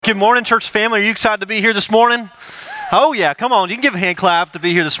Good morning, church family. Are you excited to be here this morning? Oh yeah, come on. You can give a hand clap to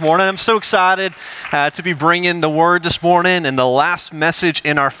be here this morning. I'm so excited to be bringing the word this morning and the last message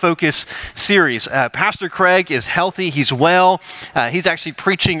in our Focus series. Pastor Craig is healthy. He's well. He's actually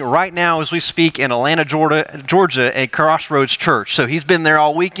preaching right now as we speak in Atlanta, Georgia at Crossroads Church. So he's been there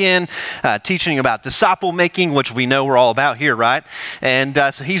all weekend teaching about disciple making, which we know we're all about here, right? And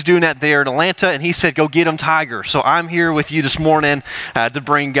so he's doing that there in Atlanta, and he said, go get him, Tiger. So I'm here with you this morning to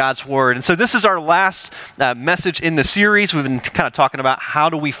bring God's word. And so this is our last message in the series. We've been kind of talking about how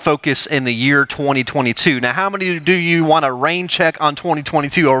do we focus in the year 2022. Now, how many do you want a rain check on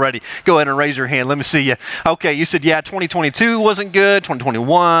 2022 already? Go ahead and raise your hand. Let me see you. Okay, you said, yeah, 2022 wasn't good,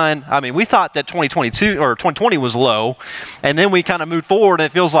 2021. I mean, we thought that 2022 or 2020 was low, and then we kind of moved forward, and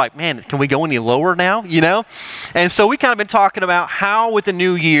it feels like, man, can we go any lower now, you know? And so we kind of been talking about how with the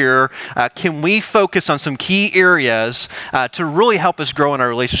new year, can we focus on some key areas to really help us grow in our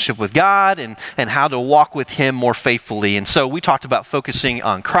relationship with God and how to walk with Him more faithfully. And so we talked about focusing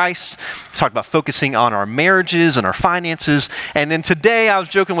on Christ, we talked about focusing on our marriages and our finances, and then today I was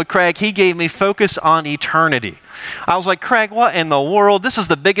joking with Craig, he gave me focus on eternity. I was like, Craig, what in the world? This is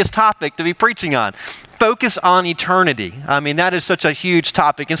the biggest topic to be preaching on. Focus on eternity. I mean, that is such a huge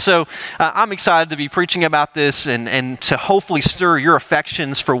topic. And so I'm excited to be preaching about this and to hopefully stir your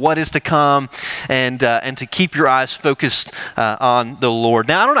affections for what is to come and to keep your eyes focused on the Lord.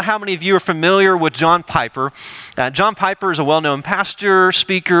 Now, I don't know how many of you are familiar with John Piper. John Piper is a well-known pastor,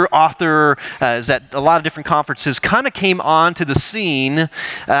 speaker, author, is at a lot of different conferences, kind of came onto the scene,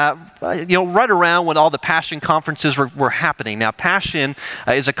 right around when all the Passion conferences were happening. Now, Passion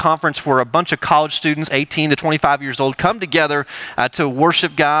is a conference where a bunch of college students, 18 to 25 years old, come together to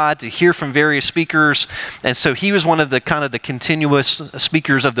worship God, to hear from various speakers. And so he was one of the kind of the continuous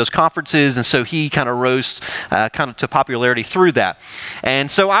speakers of those conferences. And so he kind of rose kind of to popularity through that. And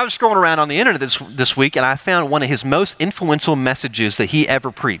so I was scrolling around on the internet this week, and I found one of his most influential messages that he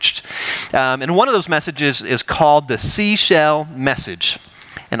ever preached. And one of those messages is called the Seashell Message.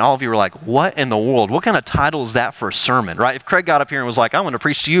 And all of you were like, what in the world? What kind of title is that for a sermon, right? If Craig got up here and was like, I'm going to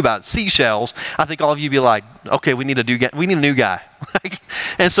preach to you about seashells, I think all of you would be like, okay, we need a new guy.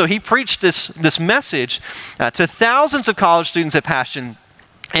 And so he preached this message to thousands of college students at Passion,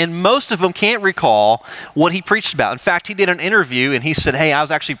 and most of them can't recall what he preached about. In fact, he did an interview and he said, hey, I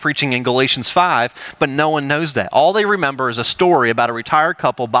was actually preaching in Galatians 5, but no one knows that. All they remember is a story about a retired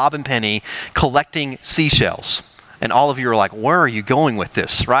couple, Bob and Penny, collecting seashells. And all of you are like, where are you going with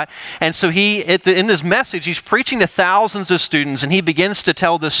this, right? And so in this message, he's preaching to thousands of students, and he begins to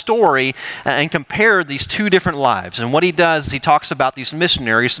tell this story and compare these two different lives. And what he does is he talks about these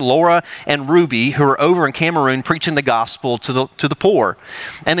missionaries, Laura and Ruby, who are over in Cameroon preaching the gospel to the poor.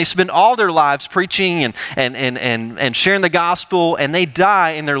 And they spend all their lives preaching and sharing the gospel, and they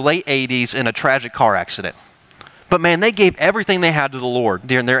die in their late 80s in a tragic car accident. But man, they gave everything they had to the Lord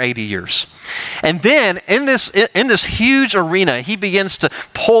during their 80 years. And then in this huge arena, he begins to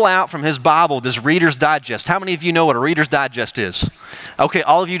pull out from his Bible this Reader's Digest. How many of you know what a Reader's Digest is? Okay,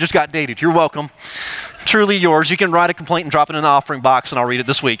 all of you just got dated. You're welcome. Truly yours. You can write a complaint and drop it in the offering box, and I'll read it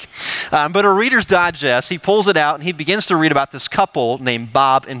this week. But a Reader's Digest, he pulls it out, and he begins to read about this couple named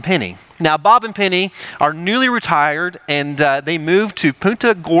Bob and Penny. Now, Bob and Penny are newly retired, and they moved to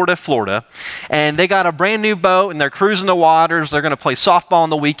Punta Gorda, Florida, and they got a brand new boat, and they're cruising the waters. They're going to play softball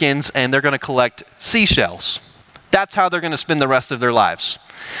on the weekends, and they're going to collect seashells. That's how they're going to spend the rest of their lives.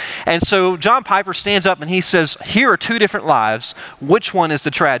 And so John Piper stands up, and he says, here are two different lives. Which one is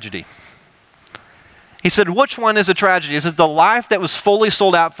the tragedy? He said, which one is a tragedy? Is it the life that was fully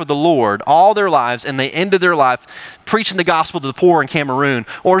sold out for the Lord all their lives, and they ended their life preaching the gospel to the poor in Cameroon?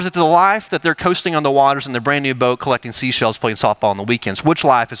 Or is it the life that they're coasting on the waters in their brand new boat, collecting seashells, playing softball on the weekends? Which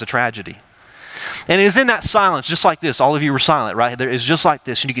life is a tragedy? And it is in that silence, just like this. All of you were silent, right? There is just like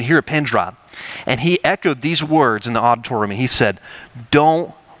this, and you can hear a pin drop. And he echoed these words in the auditorium, and he said,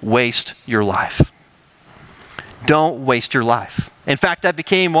 don't waste your life. Don't waste your life. In fact, that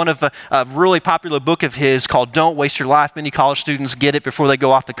became one of a really popular book of his called Don't Waste Your Life. Many college students get it before they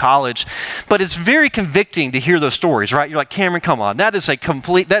go off to college. But it's very convicting to hear those stories, right? You're like, Cameron, come on. That is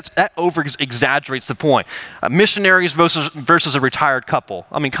that over-exaggerates the point. Missionaries versus a retired couple.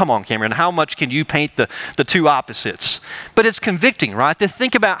 I mean, come on, Cameron. How much can you paint the two opposites? But it's convicting, right? To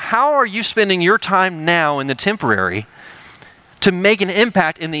think about how are you spending your time now in the temporary to make an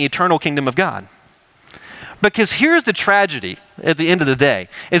impact in the eternal kingdom of God? Because here's the tragedy at the end of the day,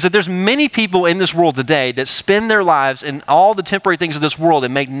 is that there's many people in this world today that spend their lives in all the temporary things of this world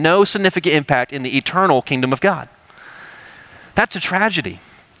and make no significant impact in the eternal kingdom of God. That's a tragedy.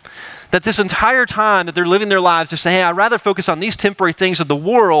 That this entire time that they're living their lives, they're saying, hey, I'd rather focus on these temporary things of the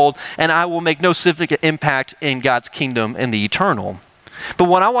world, and I will make no significant impact in God's kingdom and the eternal. But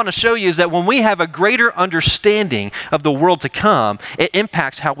what I want to show you is that when we have a greater understanding of the world to come, it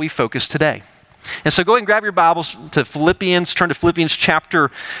impacts how we focus today. And so go ahead and grab your Bibles to Philippians, turn to Philippians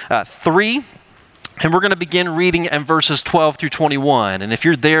chapter 3, and we're going to begin reading in verses 12 through 21. And if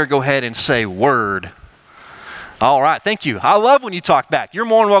you're there, go ahead and say word. All right, thank you. I love when you talk back. You're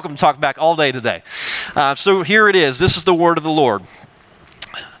more than welcome to talk back all day today. So here it is. This is the word of the Lord.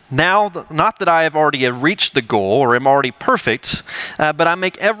 Now, not that I have already reached the goal or am already perfect, but I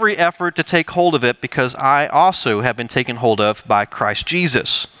make every effort to take hold of it because I also have been taken hold of by Christ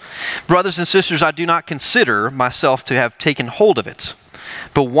Jesus. Brothers and sisters, I do not consider myself to have taken hold of it.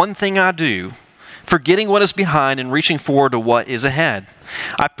 But one thing I do, forgetting what is behind and reaching forward to what is ahead.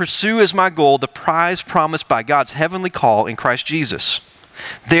 I pursue as my goal the prize promised by God's heavenly call in Christ Jesus.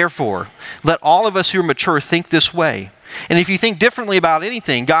 Therefore, let all of us who are mature think this way. And if you think differently about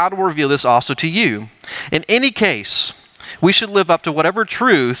anything, God will reveal this also to you. In any case, we should live up to whatever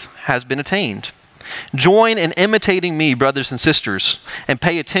truth has been attained. Join in imitating me, brothers and sisters, and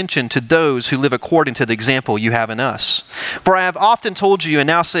pay attention to those who live according to the example you have in us. For I have often told you, and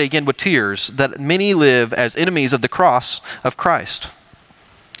now say again with tears, that many live as enemies of the cross of Christ.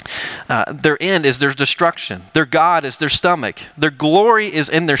 Their end is their destruction. Their God is their stomach. Their glory is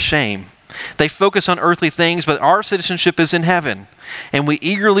in their shame. They focus on earthly things, but our citizenship is in heaven, and we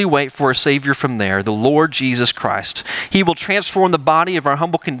eagerly wait for a Savior from there, the Lord Jesus Christ. He will transform the body of our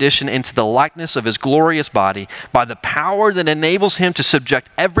humble condition into the likeness of his glorious body by the power that enables him to subject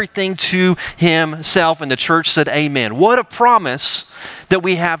everything to himself. And the church said, amen. What a promise that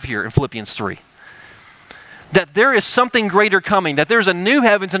we have here in Philippians 3. That there is something greater coming, that there's a new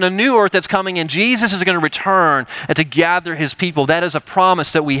heavens and a new earth that's coming, and Jesus is going to return and to gather his people. That is a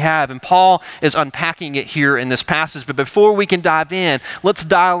promise that we have, and Paul is unpacking it here in this passage. But before we can dive in, let's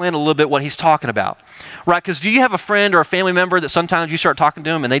dial in a little bit what he's talking about. Right, because do you have a friend or a family member that sometimes you start talking to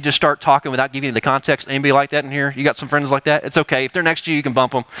them and they just start talking without giving you the context? Anybody like that in here? You got some friends like that? It's okay. If they're next to you, you can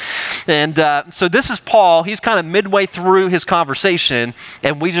bump them. And so this is Paul. He's kind of midway through his conversation,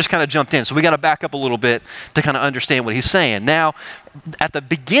 and we just kind of jumped in. So we got to back up a little bit to kind of understand what he's saying. Now, at the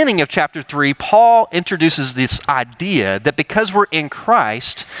beginning of chapter 3, Paul introduces this idea that because we're in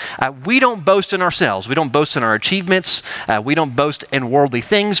Christ, we don't boast in ourselves. We don't boast in our achievements. We don't boast in worldly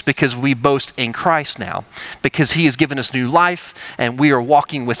things because we boast in Christ now, because he has given us new life and we are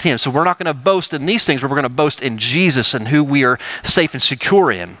walking with him. So we're not going to boast in these things, but we're going to boast in Jesus and who we are safe and secure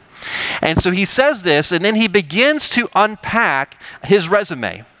in. And so he says this, and then he begins to unpack his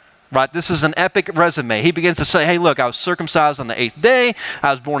resume. Right, this is an epic resume. He begins to say, hey, look, I was circumcised on the 8th day.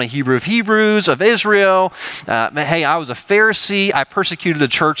 I was born a Hebrew of Hebrews, of Israel. Hey, I was a Pharisee. I persecuted the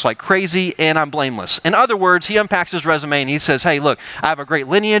church like crazy, and I'm blameless. In other words, he unpacks his resume, and he says, hey, look, I have a great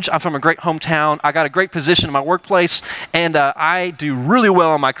lineage. I'm from a great hometown. I got a great position in my workplace, and I do really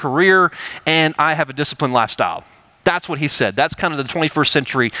well in my career, and I have a disciplined lifestyle. That's what he said. That's kind of the 21st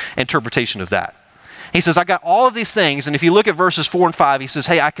century interpretation of that. He says, I got all of these things, and if you look at verses 4 and 5, he says,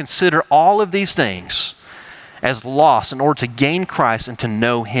 hey, I consider all of these things as loss in order to gain Christ and to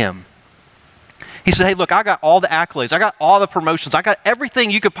know him. He said, hey, look, I got all the accolades. I got all the promotions. I got everything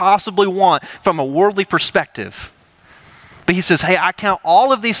you could possibly want from a worldly perspective. But he says, hey, I count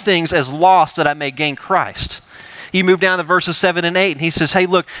all of these things as loss that I may gain Christ. You move down to verses 7 and 8, and he says, hey,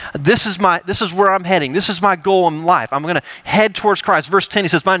 look, this is where I'm heading. This is my goal in life. I'm going to head towards Christ. Verse 10, he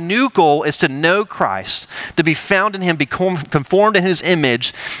says, my new goal is to know Christ, to be found in him, be conformed in his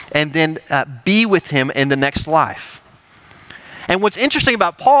image, and then be with him in the next life. And what's interesting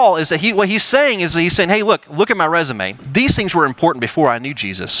about Paul is that what he's saying is that he's saying, hey, look at my resume. These things were important before I knew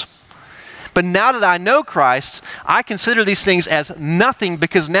Jesus. But now that I know Christ, I consider these things as nothing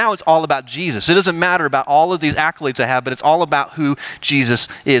because now it's all about Jesus. It doesn't matter about all of these accolades I have, but it's all about who Jesus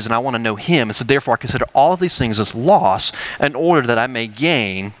is, and I want to know him. And so therefore I consider all of these things as loss in order that I may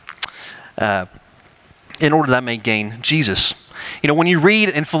gain Jesus. You know, when you read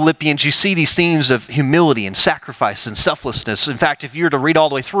in Philippians, you see these themes of humility and sacrifice and selflessness. In fact, if you were to read all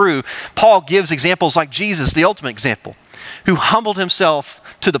the way through, Paul gives examples like Jesus, the ultimate example, who humbled himself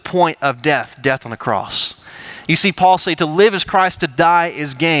to the point of death on the cross. You see Paul say, to live is Christ, to die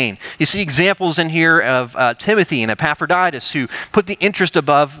is gain. You see examples in here of Timothy and Epaphroditus who put the interest of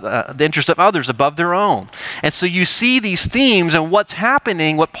others above their own. And so you see these themes and what's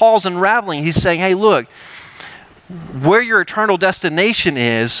happening, what Paul's unraveling. He's saying, hey, look, where your eternal destination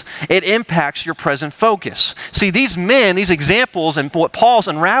is, it impacts your present focus. See, these men, these examples, and what Paul's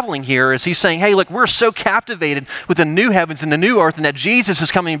unraveling here is he's saying, hey, look, we're so captivated with the new heavens and the new earth and that Jesus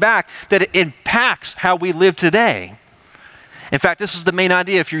is coming back that it impacts how we live today. In fact, this is the main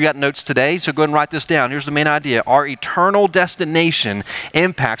idea if you got notes today, so go ahead and write this down. Here's the main idea. Our eternal destination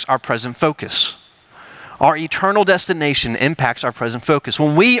impacts our present focus. Our eternal destination impacts our present focus.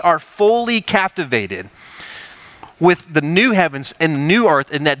 When we are fully captivated with the new heavens and the new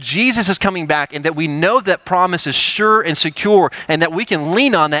earth and that Jesus is coming back and that we know that promise is sure and secure and that we can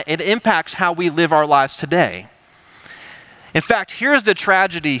lean on that, it impacts how we live our lives today. In fact, here's the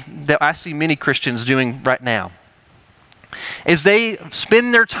tragedy that I see many Christians doing right now, is they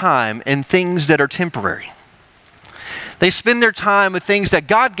spend their time in things that are temporary. They spend their time with things that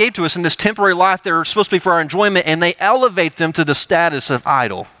God gave to us in this temporary life that are supposed to be for our enjoyment, and they elevate them to the status of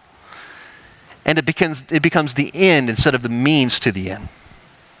idol. And it becomes the end instead of the means to the end.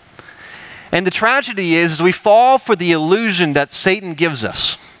 And the tragedy is we fall for the illusion that Satan gives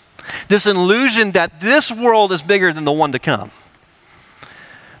us. This illusion that this world is bigger than the one to come.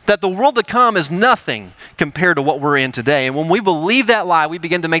 That the world to come is nothing compared to what we're in today. And when we believe that lie, we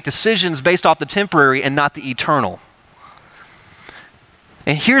begin to make decisions based off the temporary and not the eternal.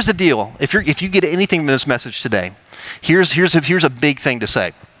 And here's the deal. If you get anything from this message today, here's a big thing to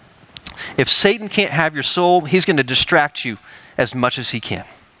say. If Satan can't have your soul, he's going to distract you as much as he can.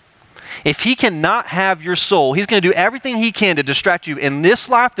 If he cannot have your soul, he's going to do everything he can to distract you in this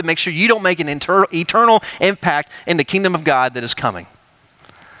life to make sure you don't make an eternal impact in the kingdom of God that is coming.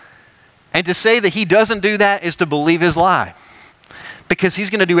 And to say that he doesn't do that is to believe his lie. Because he's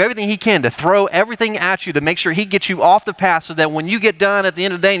going to do everything he can to throw everything at you to make sure he gets you off the path so that when you get done at the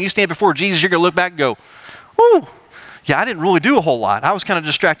end of the day and you stand before Jesus, you're going to look back and go, whoo, yeah, I didn't really do a whole lot. I was kind of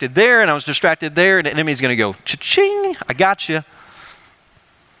distracted there and I was distracted there, and the enemy's going to go, cha-ching, I got you.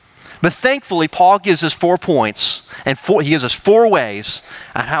 But thankfully, Paul gives us 4 points, and he gives us 4 ways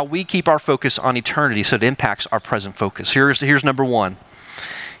on how we keep our focus on eternity so it impacts our present focus. Here's number 1.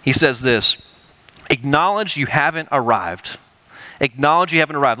 He says this, acknowledge you haven't arrived. Acknowledge you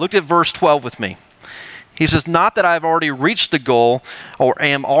haven't arrived. Look at verse 12 with me. He says, not that I've already reached the goal or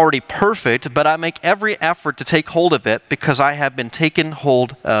am already perfect, but I make every effort to take hold of it because I have been taken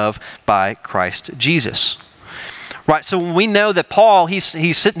hold of by Christ Jesus. Right, so when we know that Paul, he's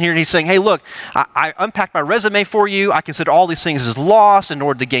sitting here and he's saying, hey, look, I unpacked my resume for you. I consider all these things as lost in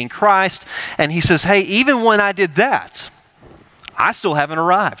order to gain Christ. And he says, hey, even when I did that, I still haven't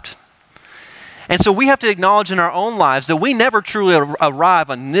arrived. And so we have to acknowledge in our own lives that we never truly arrive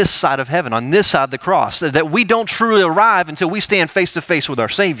on this side of heaven, on this side of the cross, that we don't truly arrive until we stand face to face with our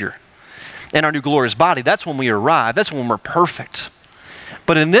Savior in our new glorious body. That's when we arrive. That's when we're perfect.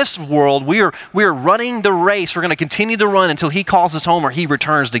 But in this world, we are running the race. We're going to continue to run until he calls us home or he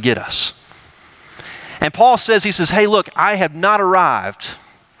returns to get us. And Paul says, he says, hey, look, I have not arrived,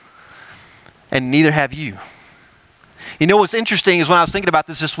 and neither have you. You know what's interesting is when I was thinking about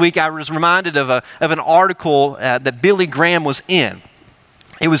this week, I was reminded of an article that Billy Graham was in.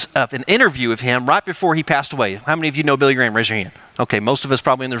 It was an interview of him right before he passed away. How many of you know Billy Graham? Raise your hand. Okay, most of us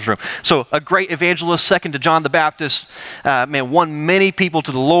probably in this room. So a great evangelist, second to John the Baptist, won many people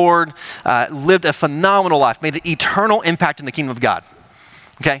to the Lord, lived a phenomenal life, made an eternal impact in the kingdom of God.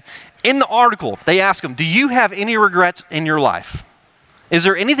 Okay? In the article, they ask him, do you have any regrets in your life? Is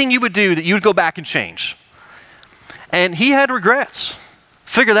there anything you would do that you would go back and change? And he had regrets.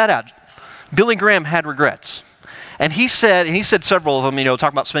 Figure that out. Billy Graham had regrets. And he said several of them,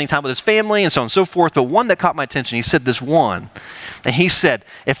 talking about spending time with his family and so on and so forth, but one that caught my attention, he said this one. And he said,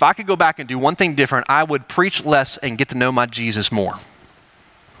 if I could go back and do one thing different, I would preach less and get to know my Jesus more.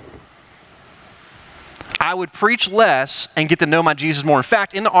 I would preach less and get to know my Jesus more. In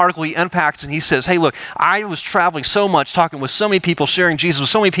fact, in the article, he unpacks and he says, hey, look, I was traveling so much, talking with so many people, sharing Jesus with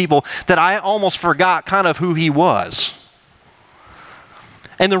so many people, that I almost forgot kind of who he was.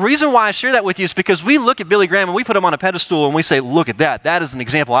 And the reason why I share that with you is because we look at Billy Graham and we put him on a pedestal and we say, look at that. That is an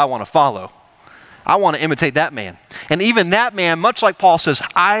example I want to follow. I want to imitate that man. And even that man, much like Paul says,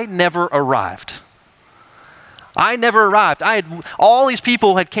 I never arrived. I never arrived. All these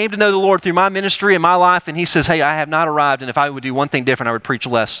people had came to know the Lord through my ministry and my life, and he says, hey, I have not arrived, and if I would do one thing different, I would preach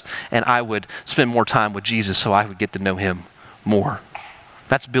less, and I would spend more time with Jesus so I would get to know him more.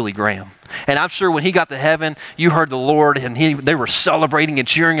 That's Billy Graham. And I'm sure when he got to heaven, you heard the Lord, and they were celebrating and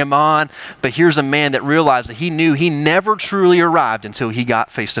cheering him on, but here's a man that realized that he knew he never truly arrived until he got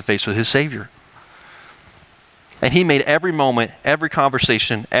face to face with his Savior. And he made every moment, every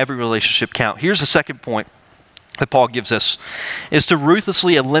conversation, every relationship count. Here's the second point that Paul gives us, is to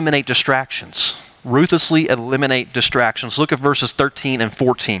ruthlessly eliminate distractions. ruthlessly eliminate distractions. Look at verses 13 and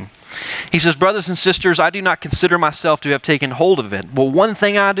 14. He says, brothers and sisters, I do not consider myself to have taken hold of it. Well, one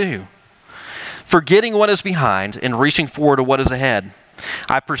thing I do, forgetting what is behind and reaching forward to what is ahead,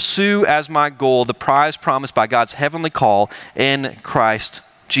 I pursue as my goal the prize promised by God's heavenly call in Christ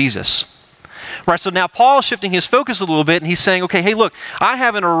Jesus. Right, so now Paul is shifting his focus a little bit, and he's saying, okay, hey, look, I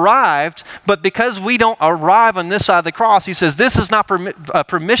haven't arrived, but because we don't arrive on this side of the cross, he says, this is not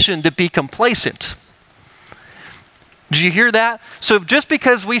permission to be complacent. Did you hear that? So just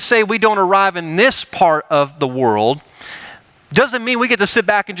because we say we don't arrive in this part of the world, doesn't mean we get to sit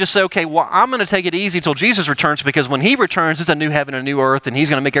back and just say, okay, well, I'm going to take it easy until Jesus returns, because when he returns, it's a new heaven and a new earth, and he's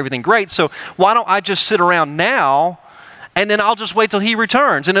going to make everything great. So why don't I just sit around now, and then I'll just wait till he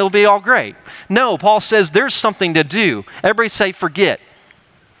returns, and it'll be all great? No, Paul says there's something to do. Everybody say forget.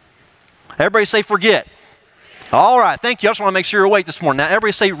 Everybody say forget. All right, thank you. I just want to make sure you're awake this morning. Now,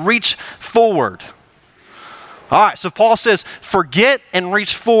 everybody say reach forward. All right, so Paul says, forget and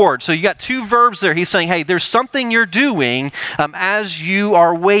reach forward. So you got two verbs there. He's saying, hey, there's something you're doing as you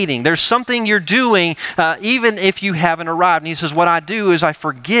are waiting. There's something you're doing even if you haven't arrived. And he says, what I do is I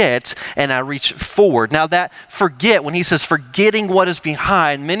forget and I reach forward. Now that forget, when he says forgetting what is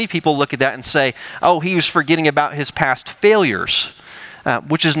behind, many people look at that and say, oh, he was forgetting about his past failures,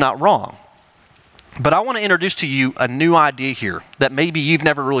 which is not wrong. But I want to introduce to you a new idea here that maybe you've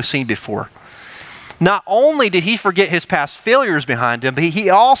never really seen before. Not only did he forget his past failures behind him, but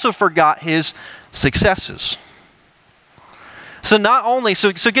he also forgot his successes. So not only,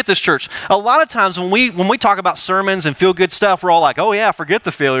 so get this, church. A lot of times when we talk about sermons and feel good stuff, we're all like, oh yeah, forget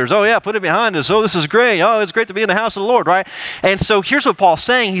the failures. Oh yeah, put it behind us. Oh, this is great. Oh, it's great to be in the house of the Lord, right? And so here's what Paul's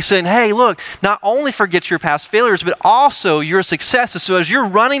saying. He's saying, hey, look, not only forget your past failures, but also your successes. So as you're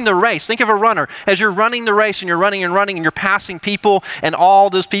running the race, think of a runner. As you're running the race and you're running and you're passing people, and all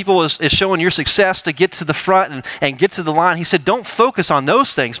those people is showing your success to get to the front and get to the line. He said, don't focus on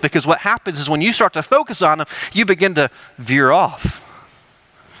those things, because what happens is when you start to focus on them, you begin to veer off.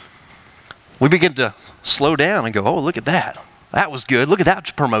 We begin to slow down and go, oh, look at that. That was good. Look at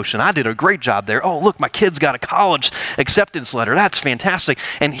that promotion. I did a great job there. Oh, look, my kid's got a college acceptance letter. That's fantastic.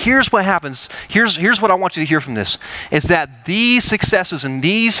 And here's what happens. Here's what I want you to hear from this, is that these successes and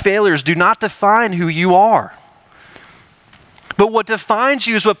these failures do not define who you are. But what defines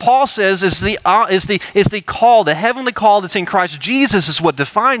you is what Paul says is the call, the heavenly call that's in Christ Jesus is what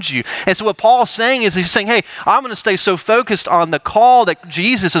defines you. And so what Paul is saying is he's saying, hey, I'm going to stay so focused on the call that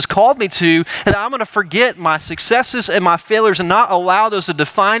Jesus has called me to, and I'm going to forget my successes and my failures and not allow those to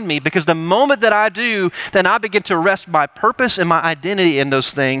define me, because the moment that I do, then I begin to rest my purpose and my identity in those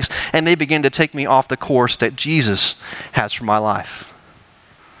things, and they begin to take me off the course that Jesus has for my life.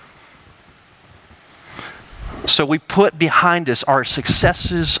 So we put behind us our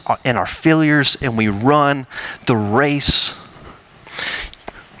successes and our failures, and we run the race.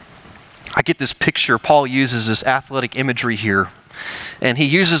 I get this picture. Paul uses this athletic imagery here, and he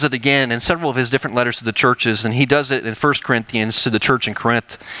uses it again in several of his different letters to the churches, and he does it in 1 Corinthians to the church in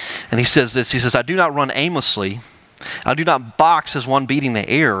Corinth. And he says this, he says, I do not run aimlessly. I do not box as one beating the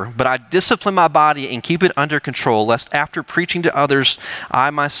air, but I discipline my body and keep it under control, lest after preaching to others, I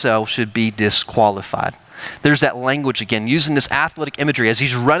myself should be disqualified. There's that language again, using this athletic imagery. As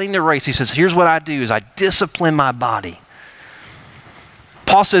he's running the race, he says, here's what I do is I discipline my body.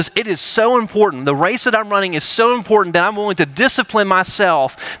 Paul says, it is so important. The race that I'm running is so important that I'm willing to discipline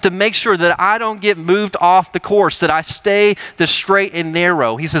myself to make sure that I don't get moved off the course, that I stay the straight and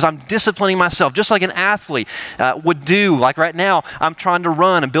narrow. He says, I'm disciplining myself just like an athlete would do. Like right now, I'm trying to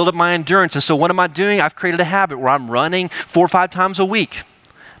run and build up my endurance. And so what am I doing? I've created a habit where I'm running 4 or 5 times a week.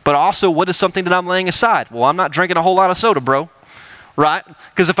 But also, what is something that I'm laying aside? Well, I'm not drinking a whole lot of soda, bro. Right?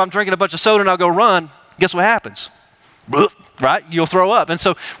 Because if I'm drinking a bunch of soda and I'll go run, guess what happens? Right? You'll throw up. And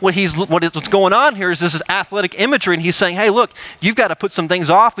so what's going on here is this is athletic imagery, and he's saying, hey, look, you've got to put some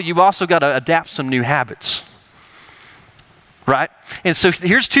things off, but you've also got to adapt some new habits. Right? And so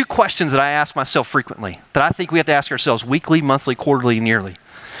here's 2 questions that I ask myself frequently that I think we have to ask ourselves weekly, monthly, quarterly, and yearly.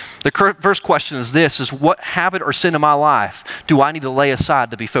 The first question is this, is what habit or sin in my life do I need to lay aside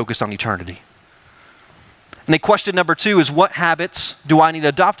to be focused on eternity? And then question number 2 is what habits do I need to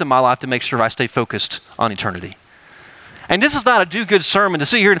adopt in my life to make sure I stay focused on eternity? And this is not a do-good sermon to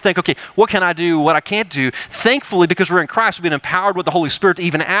sit here and think, okay, what can I do, what I can't do? Thankfully, because we're in Christ, we've been empowered with the Holy Spirit to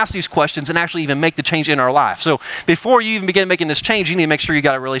even ask these questions and actually even make the change in our life. So before you even begin making this change, you need to make sure you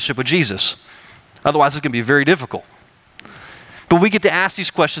got a relationship with Jesus. Otherwise, it's going to be very difficult. But we get to ask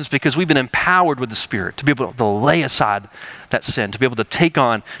these questions because we've been empowered with the Spirit to be able to lay aside that sin, to be able to take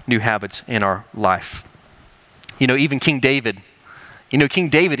on new habits in our life. You know, even King David, You know, King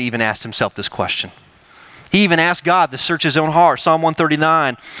David even asked himself this question. He even asked God to search his own heart. Psalm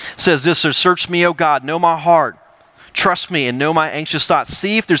 139 says this, so search me, O God, know my heart. Trust me and know my anxious thoughts.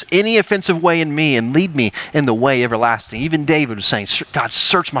 See if there's any offensive way in me and lead me in the way everlasting. Even David was saying, God,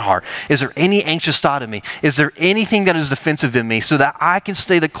 search my heart. Is there any anxious thought in me? Is there anything that is offensive in me so that I can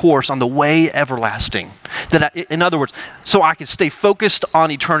stay the course on the way everlasting? In other words, so I can stay focused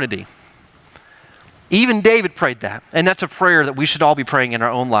on eternity. Even David prayed that. And that's a prayer that we should all be praying in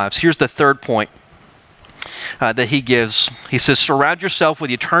our own lives. Here's the third point that he gives. He says, surround yourself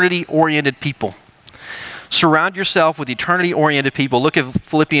with eternity-oriented people. Surround yourself with eternity-oriented people. Look at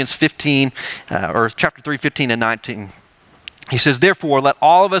Philippians 15, or chapter 3, 15 and 19. He says, therefore, let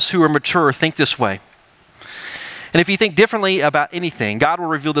all of us who are mature think this way. And if you think differently about anything, God will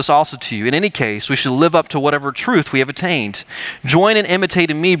reveal this also to you. In any case, we should live up to whatever truth we have attained. Join in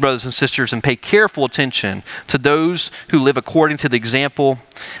imitating me, brothers and sisters, and pay careful attention to those who live according to the example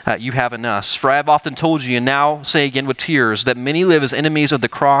you have in us. For I have often told you, and now say again with tears, that many live as enemies of the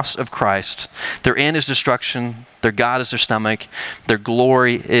cross of Christ. Their end is destruction. Their God is their stomach. Their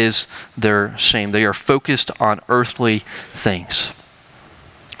glory is their shame. They are focused on earthly things.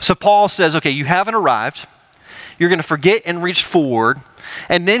 So Paul says, okay, you haven't arrived. You're going to forget and reach forward.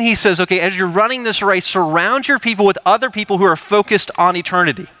 And then he says, okay, as you're running this race, surround your people with other people who are focused on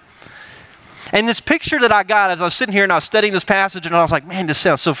eternity. And this picture that I got as I was sitting here and I was studying this passage, and I was like, man, this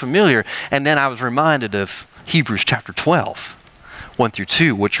sounds so familiar. And then I was reminded of Hebrews chapter 12, 1 through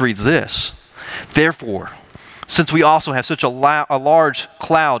 2, which reads this. Therefore, since we also have such a large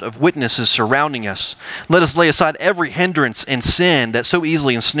cloud of witnesses surrounding us, let us lay aside every hindrance and sin that so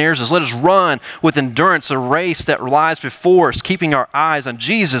easily ensnares us. Let us run with endurance a race that lies before us, keeping our eyes on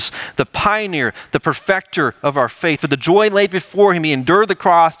Jesus, the pioneer, the perfecter of our faith. For the joy laid before him, he endured the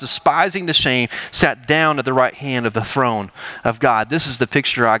cross, despising the shame, sat down at the right hand of the throne of God. This is the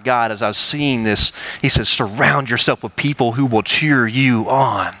picture I got as I was seeing this. He says, surround yourself with people who will cheer you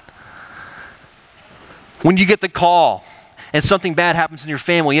on. When you get the call and something bad happens in your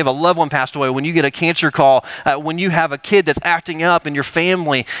family, you have a loved one passed away, when you get a cancer call, when you have a kid that's acting up in your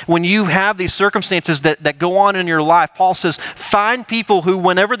family, when you have these circumstances that go on in your life, Paul says, find people who,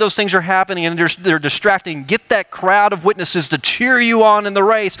 whenever those things are happening and they're distracting, get that crowd of witnesses to cheer you on in the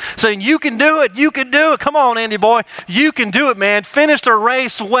race, saying, you can do it, you can do it. Come on, Andy boy, you can do it, man. Finish the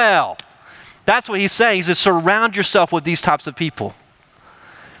race well. That's what he's saying. He says, surround yourself with these types of people.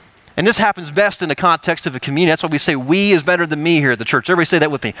 And this happens best in the context of a community. That's why we say we is better than me here at the church. Everybody say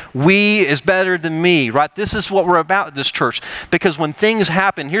that with me. We is better than me, right? This is what we're about at this church. Because when things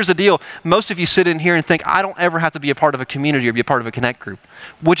happen, here's the deal. Most of you sit in here and think, I don't ever have to be a part of a community or be a part of a connect group,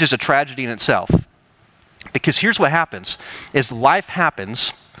 which is a tragedy in itself. Because here's what happens, is life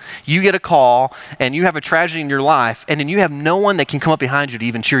happens, you get a call, and you have a tragedy in your life, and then you have no one that can come up behind you to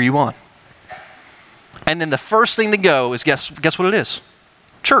even cheer you on. And then the first thing to go is, guess what it is?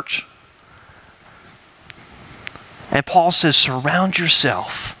 Church. And Paul says, surround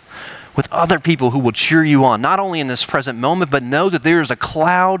yourself with other people who will cheer you on, not only in this present moment, but know that there is a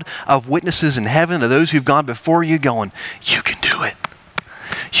cloud of witnesses in heaven of those who've gone before you going, you can do it.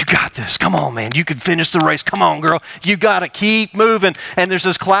 You got this. Come on, man. You can finish the race. Come on, girl. You got to keep moving. And there's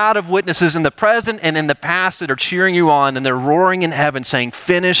this cloud of witnesses in the present and in the past that are cheering you on, and they're roaring in heaven saying,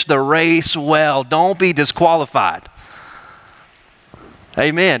 finish the race well. Don't be disqualified.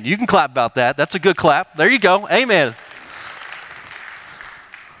 Amen. You can clap about that. That's a good clap. There you go. Amen.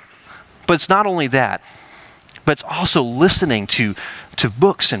 But it's not only that, but it's also listening to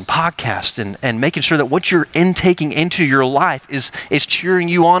books and podcasts and making sure that what you're intaking into your life is cheering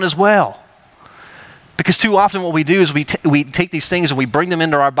you on as well. Because too often what we do is we take these things and we bring them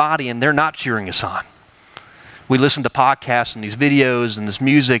into our body and they're not cheering us on. We listen to podcasts and these videos and this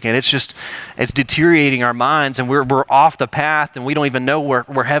music, and it's deteriorating our minds, and we're off the path, and we don't even know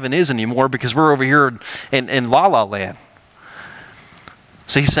where heaven is anymore because we're over here in La La Land.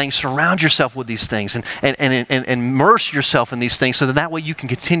 So he's saying, surround yourself with these things and immerse yourself in these things so that way you can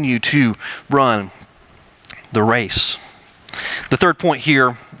continue to run the race. The third point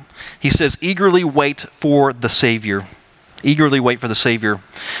here, he says, eagerly wait for the Savior. Eagerly wait for the Savior.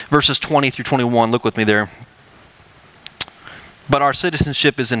 Verses 20 through 21, look with me there. But our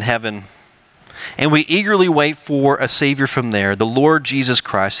citizenship is in heaven, and we eagerly wait for a Savior from there, the Lord Jesus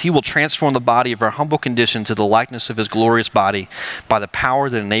Christ. He will transform the body of our humble condition to the likeness of his glorious body by the power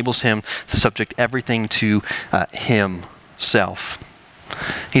that enables him to subject everything to himself.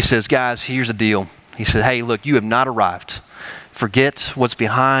 He says, guys, here's the deal. He said, hey, look, you have not arrived. Forget what's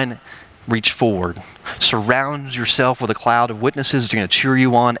behind. Reach forward. Surround yourself with a cloud of witnesses. They're going to cheer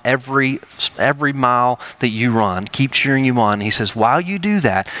you on every mile that you run. Keep cheering you on. And he says, while you do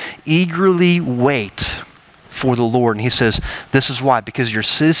that, eagerly wait for the Lord. And he says, this is why, because your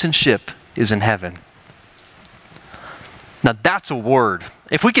citizenship is in heaven. Now that's a word.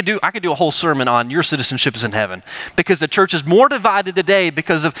 If we could I could do a whole sermon on your citizenship is in heaven, because the church is more divided today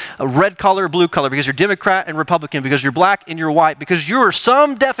because of a red color, blue color, because you're Democrat and Republican, because you're black and you're white, because you're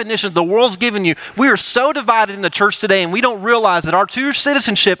some definition the world's given you. We are so divided in the church today, and we don't realize that our true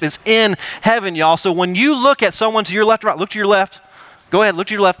citizenship is in heaven, y'all. So when you look at someone to your left or right, look to your left. Go ahead, look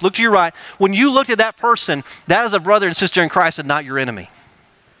to your left, look to your right. When you look at that person, that is a brother and sister in Christ and not your enemy.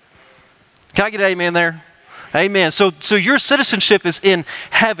 Can I get an amen there? Amen. So your citizenship is in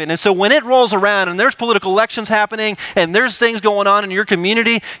heaven. And so when it rolls around and there's political elections happening and there's things going on in your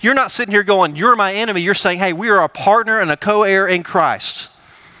community, you're not sitting here going, you're my enemy. You're saying, hey, we are a partner and a co-heir in Christ.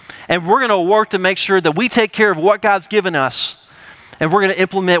 And we're going to work to make sure that we take care of what God's given us, and we're going to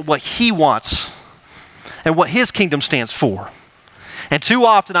implement what He wants and what His kingdom stands for. And too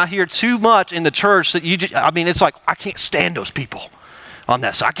often I hear too much in the church that it's like, I can't stand those people on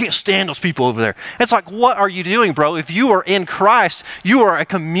that side. I can't stand those people over there. It's like, what are you doing, bro? If you are in Christ, you are a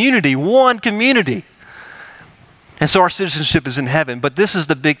community, one community. And so our citizenship is in heaven. But this is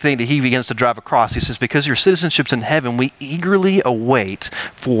the big thing that he begins to drive across. He says, because your citizenship's in heaven, we eagerly await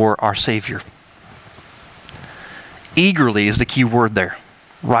for our Savior. Eagerly is the key word there.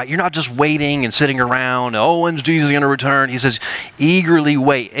 Right? You're not just waiting and sitting around, when's Jesus going to return? He says, eagerly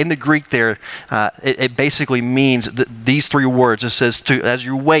wait. In the Greek there, it basically means these three words. It says, as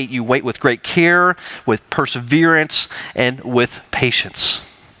you wait with great care, with perseverance, and with patience.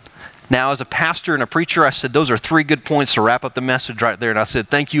 Now, as a pastor and a preacher, I said, those are three good points to wrap up the message right there. And I said,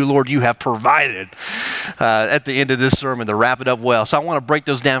 thank you, Lord, you have provided at the end of this sermon to wrap it up well. So I want to break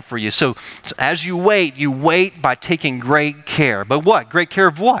those down for you. So as you wait by taking great care. But what? Great care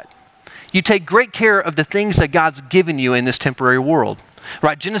of what? You take great care of the things that God's given you in this temporary world.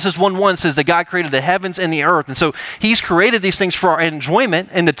 Right? Genesis 1:1 says that God created the heavens and the earth. And so He's created these things for our enjoyment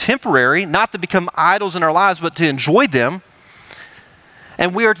in the temporary, not to become idols in our lives, but to enjoy them.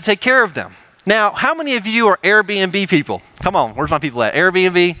 And we are to take care of them. Now, how many of you are Airbnb people? Come on, where's my people at?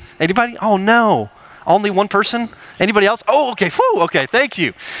 Airbnb? Anybody? Oh, no. Only one person? Anybody else? Oh, okay. Whew, okay, thank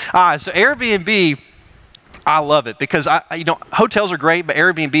you. So Airbnb, I love it because hotels are great, but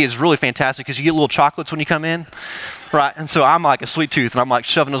Airbnb is really fantastic because you get little chocolates when you come in. Right, and so I'm like a sweet tooth, and I'm like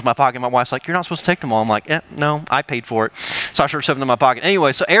shoving those in my pocket. My wife's like, you're not supposed to take them all. I'm like, no, I paid for it. So I start shoving them in my pocket.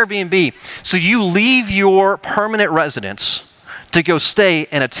 Anyway, so Airbnb. So you leave your permanent residence to go stay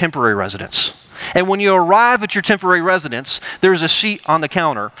in a temporary residence. And when you arrive at your temporary residence, there's a sheet on the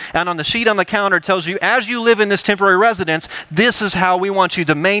counter. And on the sheet on the counter it tells you, as you live in this temporary residence, this is how we want you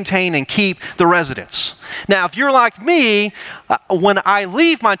to maintain and keep the residence. Now, if you're like me, when I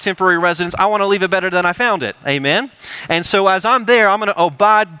leave my temporary residence, I want to leave it better than I found it. Amen? And so as I'm there, I'm going to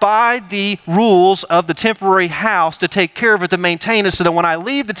abide by the rules of the temporary house to take care of it, to maintain it, so that when I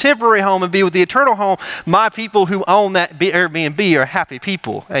leave the temporary home and be with the eternal home, my people who own that Airbnb are happy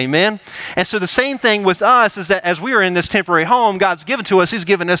people. Amen? And so the same thing with us is that as we are in this temporary home, God's given to us, He's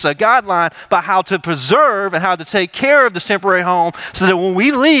given us a guideline about how to preserve and how to take care of this temporary home so that when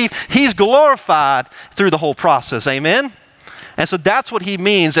we leave, He's glorified through the whole process. Amen? And so that's what He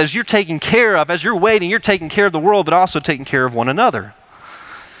means as you're taking care of, as you're waiting, you're taking care of the world, but also taking care of one another.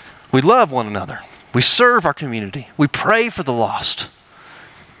 We love one another. We serve our community. We pray for the lost.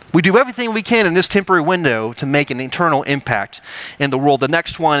 We do everything we can in this temporary window to make an eternal impact in the world. The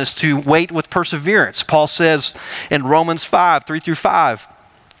next one is to wait with perseverance. Paul says in Romans 5:3-5,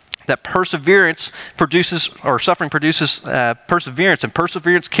 that perseverance produces, or suffering produces perseverance, and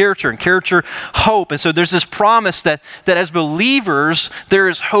perseverance character, and character hope. And so there's this promise that as believers, there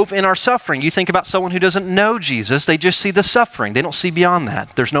is hope in our suffering. You think about someone who doesn't know Jesus, they just see the suffering. They don't see beyond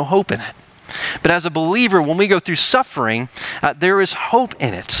that. There's no hope in it. But as a believer, when we go through suffering, there is hope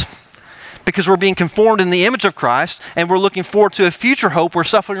in it. Because we're being conformed in the image of Christ, and we're looking forward to a future hope where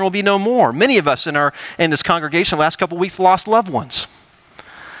suffering will be no more. Many of us in this congregation the last couple of weeks lost loved ones.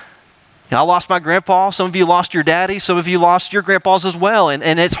 I lost my grandpa. Some of you lost your daddy. Some of you lost your grandpas as well.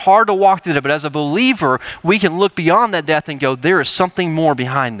 And it's hard to walk through that. But as a believer, we can look beyond that death and go, there is something more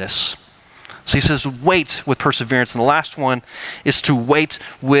behind this. So he says, wait with perseverance. And the last one is to wait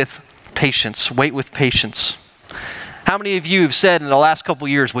with patience. Wait with patience. How many of you have said in the last couple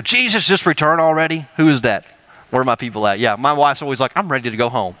of years, would Jesus just return already? Who is that? Where are my people at? Yeah, my wife's always like, I'm ready to go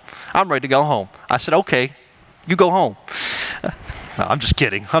home. I'm ready to go home. I said, okay, you go home. No, I'm just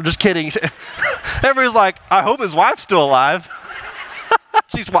kidding. Everybody's like, I hope his wife's still alive.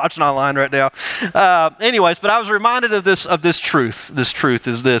 She's watching online right now. Anyways, but I was reminded of this truth. This truth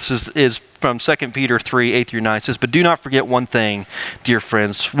is from 2 Peter 3, 8 through 9. It says, "But do not forget one thing, dear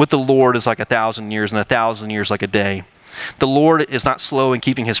friends. With the Lord is like 1,000 years, and 1,000 years like a day. The Lord is not slow in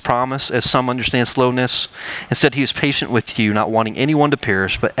keeping his promise, as some understand slowness. Instead, he is patient with you, not wanting anyone to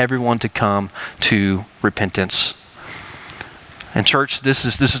perish, but everyone to come to repentance." And church, this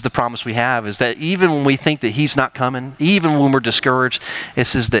is the promise we have, is that even when we think that he's not coming, even when we're discouraged, it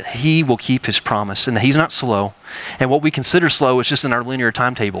says that he will keep his promise and that he's not slow. And what we consider slow is just in our linear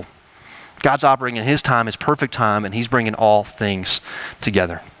timetable. God's operating in his time, his perfect time, and he's bringing all things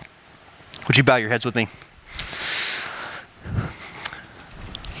together. Would you bow your heads with me?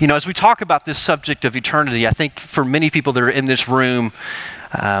 You know, as we talk about this subject of eternity, I think for many people that are in this room,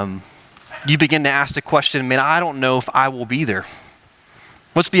 you begin to ask the question, man, I don't know if I will be there.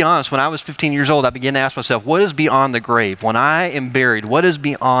 Let's be honest, when I was 15 years old, I began to ask myself, what is beyond the grave? When I am buried, what is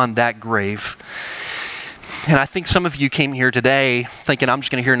beyond that grave? And I think some of you came here today thinking, I'm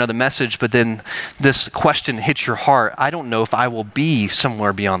just going to hear another message, but then this question hits your heart. I don't know if I will be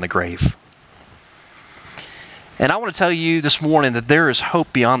somewhere beyond the grave. And I want to tell you this morning that there is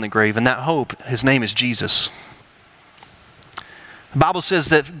hope beyond the grave, and that hope, his name is Jesus. The Bible says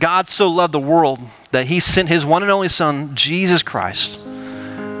that God so loved the world that he sent his one and only Son, Jesus Christ,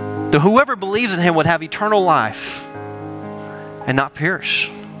 that whoever believes in him would have eternal life and not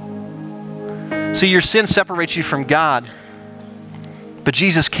perish. See, your sin separates you from God, but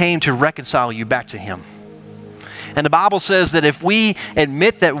Jesus came to reconcile you back to him. And the Bible says that if we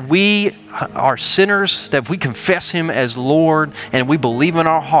admit that we are sinners, that if we confess him as Lord, and we believe in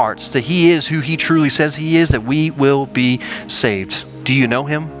our hearts that he is who he truly says he is, that we will be saved. Do you know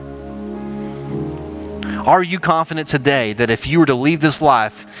him? Are you confident today that if you were to leave this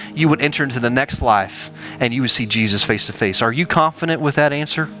life, you would enter into the next life and you would see Jesus face to face? Are you confident with that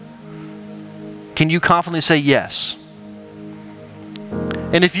answer? Can you confidently say yes?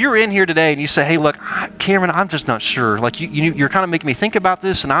 And if you're in here today and you say, hey, look, Cameron, I'm just not sure. Like you're kind of making me think about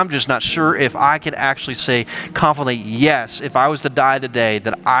this, and I'm just not sure if I could actually say confidently, yes, if I was to die today,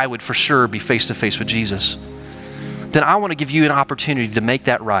 that I would for sure be face to face with Jesus. Then I want to give you an opportunity to make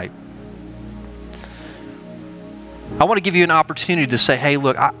that right. I want to give you an opportunity to say, hey,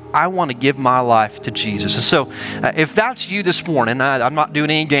 look, I want to give my life to Jesus. And so if that's you this morning, I'm not doing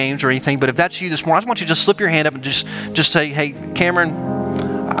any games or anything, but if that's you this morning, I just want you to just slip your hand up and just say, hey, Cameron,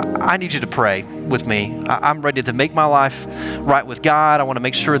 I need you to pray with me. I'm ready to make my life right with God. I want to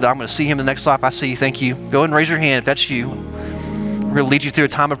make sure that I'm going to see him in the next life I see. Thank you. Go ahead and raise your hand if that's you. We're going to lead you through a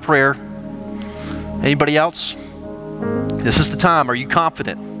time of prayer. Anybody else? This is the time. Are you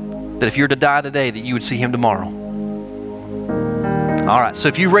confident that if you were to die today, that you would see him tomorrow? All right, so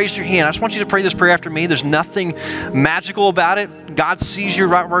if you raised your hand, I just want you to pray this prayer after me. There's nothing magical about it. God sees you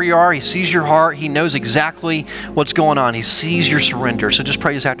right where you are. He sees your heart. He knows exactly what's going on. He sees your surrender. So just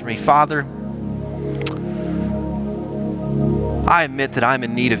pray this after me. Father, I admit that I'm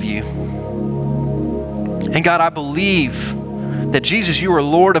in need of you. And God, I believe that Jesus, you are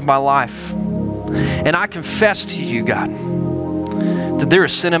Lord of my life. And I confess to you, God, that there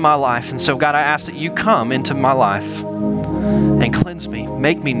is sin in my life. And so, God, I ask that you come into my life and cleanse me,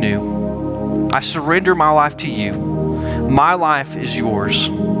 make me new. I surrender my life to you. My life is yours.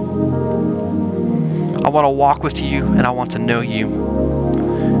 I want to walk with you and I want to know you.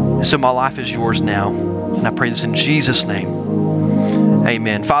 And so my life is yours now. And I pray this in Jesus' name.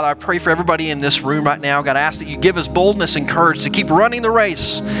 Amen. Father, I pray for everybody in this room right now. God, I ask that you give us boldness and courage to keep running the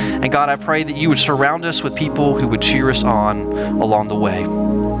race. And God, I pray that you would surround us with people who would cheer us on along the way.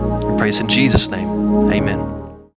 I pray this in Jesus' name. Amen.